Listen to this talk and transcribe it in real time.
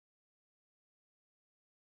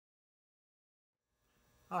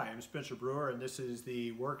Hi, I'm Spencer Brewer, and this is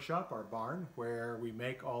the workshop, our barn, where we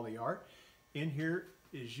make all the art. In here,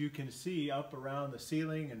 as you can see up around the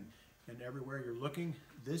ceiling and everywhere you're looking,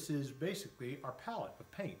 this is basically our palette of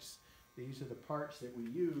paints. These are the parts that we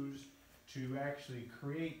use to actually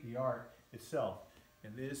create the art itself.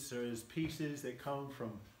 And this is pieces that come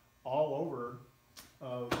from all over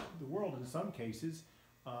the world in some cases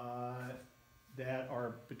that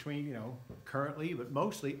are between, currently, but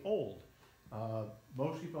mostly old. A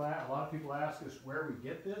lot of people ask us where we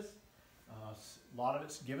get this. A lot of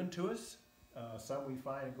it's given to us. Some we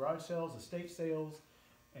find in garage sales, estate sales,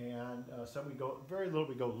 and some very little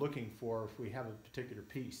we go looking for if we have a particular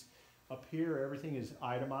piece. Up here, everything is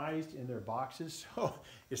itemized in their boxes, so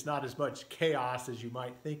it's not as much chaos as you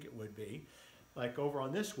might think it would be. Like over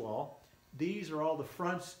on this wall, these are all the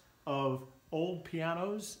fronts of old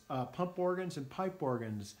pianos, pump organs, and pipe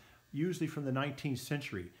organs, usually from the 19th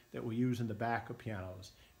century, that we use in the back of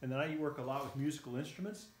pianos. And then I work a lot with musical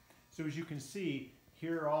instruments. So as you can see,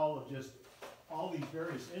 here are all these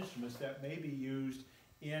various instruments that may be used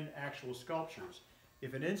in actual sculptures.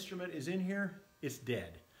 If an instrument is in here, it's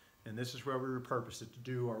dead. And this is where we repurpose it to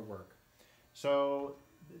do our work. So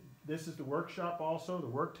this is the workshop also, the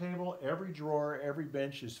work table. Every drawer, every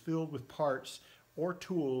bench is filled with parts or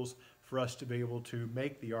tools for us to be able to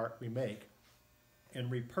make the art we make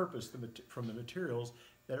and repurpose from the materials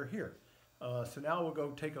that are here. So now we'll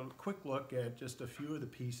go take a quick look at just a few of the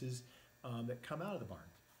pieces that come out of the barn.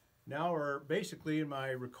 Now we're basically in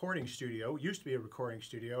my recording studio. It used to be a recording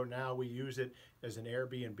studio. Now we use it as an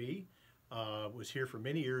Airbnb. Was here for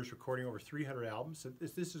many years recording over 300 albums. So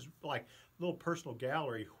this is like a little personal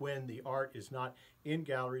gallery when the art is not in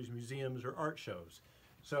galleries, museums, or art shows.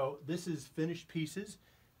 So this is finished pieces,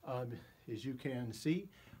 as you can see.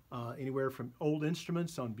 Anywhere from old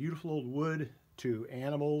instruments on beautiful old wood to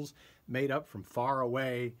animals made up from far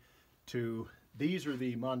away to these are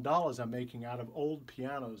the mandalas I'm making out of old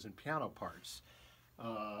pianos and piano parts.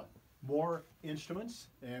 More instruments,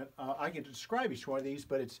 and I can describe each one of these,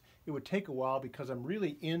 but it would take a while because I'm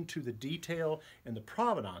really into the detail and the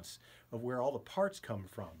provenance of where all the parts come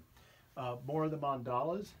from. More of the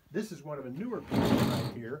mandalas. This is one of the newer pieces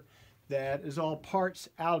right here that is all parts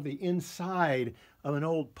out of the inside of an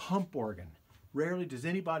old pump organ. Rarely does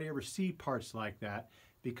anybody ever see parts like that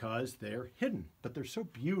because they're hidden, but they're so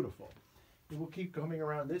beautiful. And we'll keep coming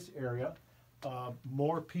around this area.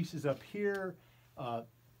 More pieces up here.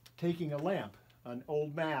 Taking a lamp, an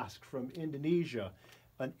old mask from Indonesia,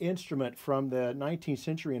 an instrument from the 19th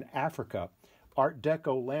century in Africa, Art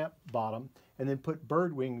Deco lamp bottom, and then put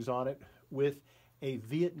bird wings on it with a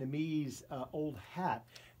Vietnamese old hat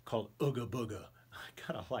called Ooga Booga. I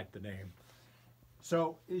kind of like the name.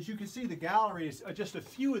 So as you can see, the gallery is just a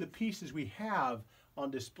few of the pieces we have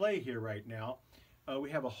on display here right now.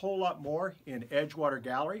 We have a whole lot more in Edgewater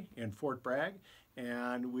Gallery in Fort Bragg,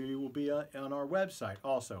 and we will be on our website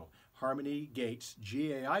also, Harmony Gates,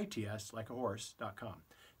 Gaits, like a horse.com.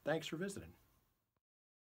 Thanks for visiting.